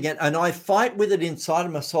interesting. And I fight with it inside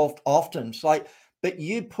of myself often. It's like, but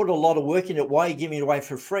you put a lot of work in it. Why are you giving it away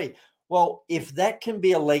for free? Well, if that can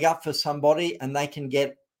be a leg up for somebody and they can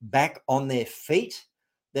get back on their feet,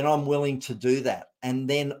 then I'm willing to do that. And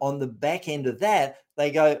then on the back end of that,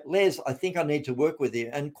 they go, Les, I think I need to work with you.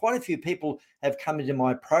 And quite a few people have come into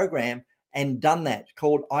my program and done that,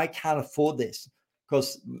 called I Can't Afford This,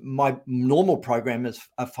 because my normal program is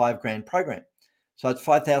a $5,000 program. So it's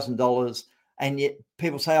 $5,000. And yet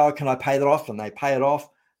people say, oh, can I pay that off? And they pay it off.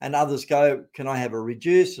 And others go, can I have a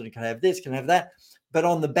reduced? And can I have this? Can I have that? But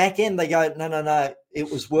on the back end, they go, no, it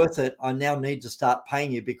was worth it. I now need to start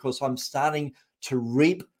paying you because I'm starting to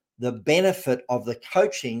reap the benefit of the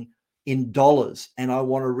coaching in dollars, and I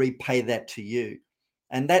want to repay that to you.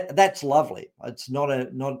 And that's lovely. It's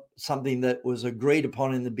not something that was agreed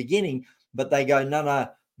upon in the beginning, but they go, no,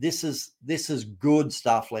 this is good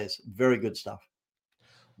stuff, Les. Very good stuff.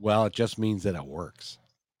 Well, it just means that it works.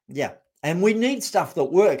 Yeah. And we need stuff that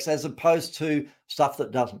works as opposed to stuff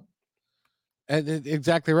that doesn't.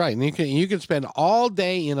 Exactly right. And you can spend all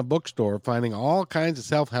day in a bookstore finding all kinds of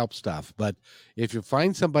self-help stuff. But if you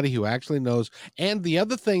find somebody who actually knows, and the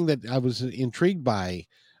other thing that I was intrigued by,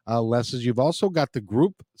 Les, is you've also got the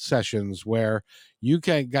group sessions where you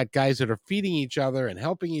got guys that are feeding each other and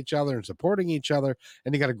helping each other and supporting each other,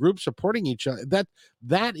 and you got a group supporting each other.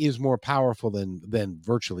 That is more powerful than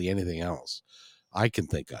virtually anything else I can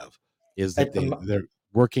think of, is that they're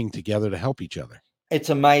working together to help each other. It's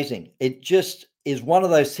amazing. It just is one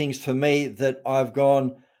of those things for me that I've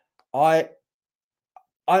gone, I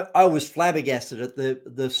was flabbergasted at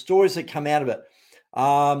the stories that come out of it.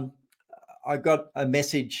 I got a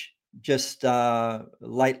message just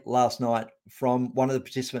late last night from one of the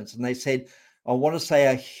participants, and they said, I want to say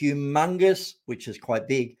a humongous, which is quite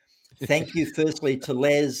big, thank you firstly to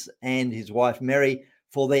Les and his wife, Mary,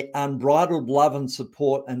 for their unbridled love and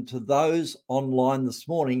support, and to those online this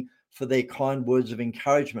morning for their kind words of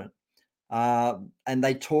encouragement. And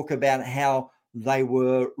they talk about how they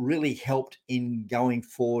were really helped in going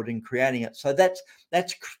forward and creating it. So that's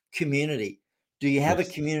community. Do you have a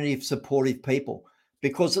community of supportive people?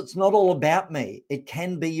 Because it's not all about me. It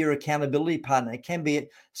can be your accountability partner. It can be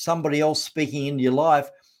somebody else speaking into your life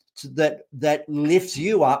that lifts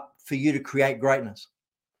you up for you to create greatness.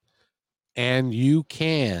 And you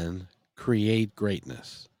can create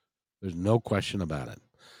greatness. There's no question about it.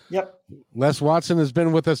 Yep. Les Watson has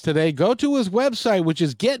been with us today. Go to his website, which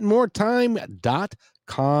is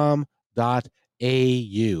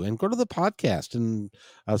getmoretime.com.au, and go to the podcast and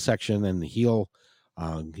section, and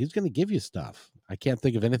he's going to give you stuff. I can't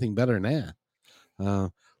think of anything better than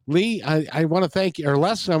that. Lee, I want to thank you, or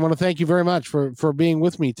Les, I want to thank you very much for being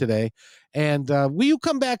with me today. And will you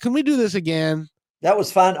come back? Can we do this again? That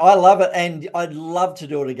was fun. I love it, and I'd love to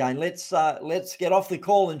do it again. Let's get off the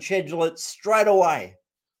call and schedule it straight away.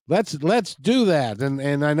 Let's do that.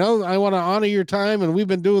 And I know I want to honor your time, and we've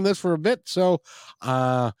been doing this for a bit. So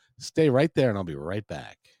stay right there, and I'll be right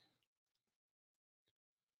back.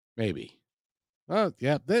 Maybe. Oh,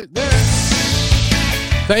 yeah. There.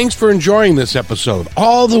 Thanks for enjoying this episode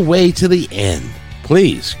all the way to the end.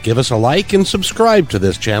 Please give us a like and subscribe to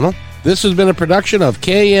this channel. This has been a production of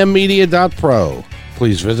kmmedia.pro.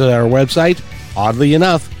 Please visit our website, oddly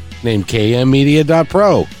enough, named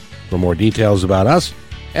kmmedia.pro, for more details about us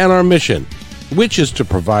and our mission, which is to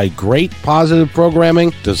provide great positive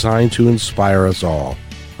programming designed to inspire us all.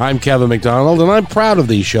 I'm Kevin McDonald, and I'm proud of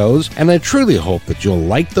these shows, and I truly hope that you'll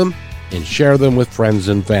like them and share them with friends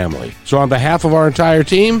and family. So on behalf of our entire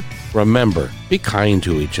team, remember, be kind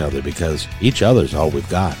to each other, because each other's all we've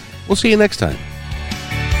got. We'll see you next time.